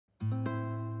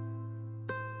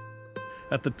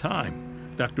At the time,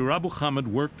 Dr. Abu Hamid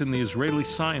worked in the Israeli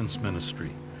Science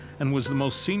Ministry and was the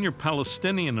most senior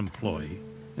Palestinian employee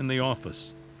in the office.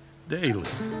 Daily,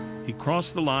 he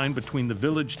crossed the line between the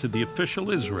village to the official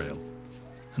Israel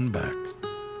and back.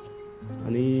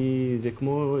 זה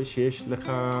כמו שיש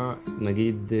לך,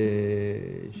 נגיד,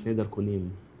 שני דרכונים.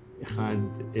 אחד,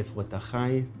 איפה אתה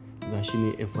חי,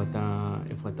 והשני, איפה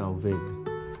אתה עובד.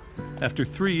 After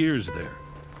 3 years there,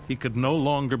 he could no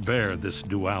longer bear this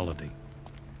duality,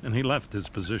 and he left his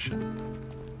position.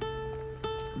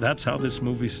 That's how this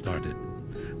movie started,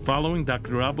 following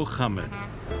Dr. Abu Hamid,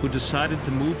 who decided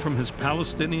to move from his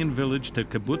Palestinian village to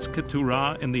kibbutz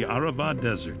Keturah in the Arava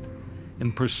desert in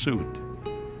pursuit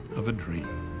of a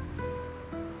dream.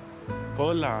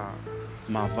 כל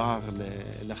המעבר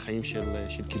לחיים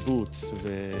של קיבוץ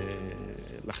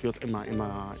ולחיות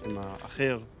עם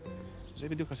האחר, זה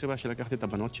בדיוק הסיבה שלקחתי את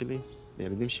הבנות שלי,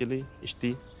 הילדים שלי,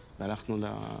 אשתי, והלכנו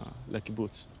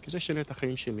לקיבוץ, כי זה שינה את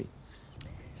החיים שלי.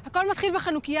 הכל מתחיל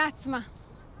בחנוכיה עצמה.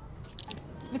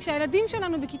 וכשהילדים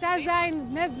שלנו בכיתה ז',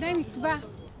 בני מצווה,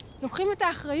 לוקחים את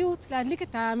האחריות להדליק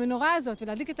את המנורה הזאת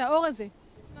ולהדליק את האור הזה,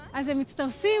 אז הם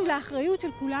מצטרפים לאחריות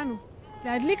של כולנו,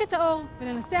 להדליק את האור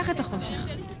ולנסח את החושך.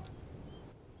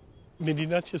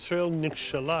 מדינת ישראל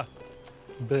נכשלה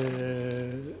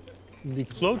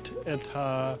לקלוט את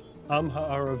העם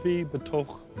הערבי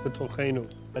בתוכנו.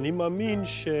 אני מאמין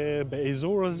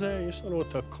שבאזור הזה יש לנו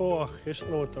את הכוח, יש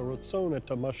לנו את הרצון,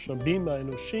 את המשאבים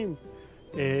האנושיים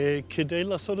כדי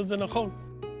לעשות את זה נכון.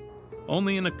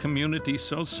 Only in a community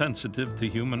so sensitive to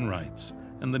human rights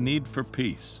and the need for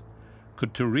peace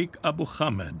could Tariq Abu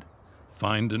Hamid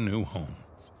find a new home.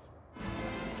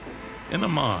 In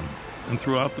Amman and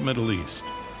throughout the Middle East,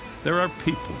 there are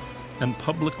people and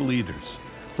public leaders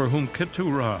for whom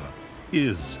Keturah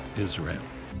is Israel.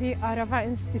 The Arava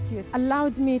Institute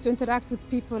allowed me to interact with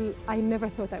people I never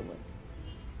thought I would.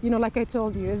 You know, like I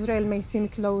told you, Israel may seem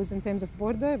close in terms of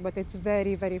border, but it's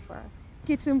very, very far.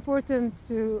 It's important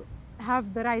to have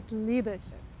the right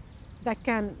leadership that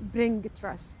can bring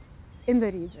trust in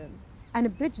the region and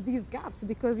bridge these gaps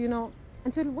because, you know,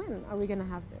 until when are we going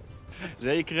to have this?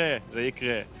 זה יקרה, זה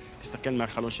יקרה. תסתכל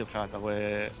מהחלון שלך, אתה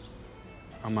רואה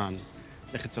אמן.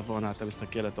 לך צפונה, אתה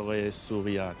מסתכל, אתה רואה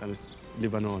סוריה,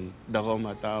 לבנון,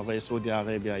 דרום, אתה רואה סעודיה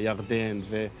ערביה, ירדן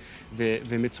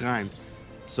ומצרים.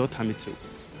 זאת המציאות.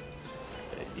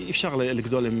 אי אפשר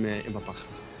לגדול עם הפחד.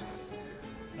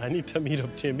 אני תמיד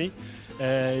אופטימי.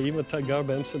 אם אתה גר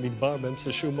באמצע מדבר,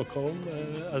 באמצע שום מקום,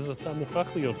 אז אתה מוכרח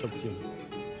להיות אופטימי.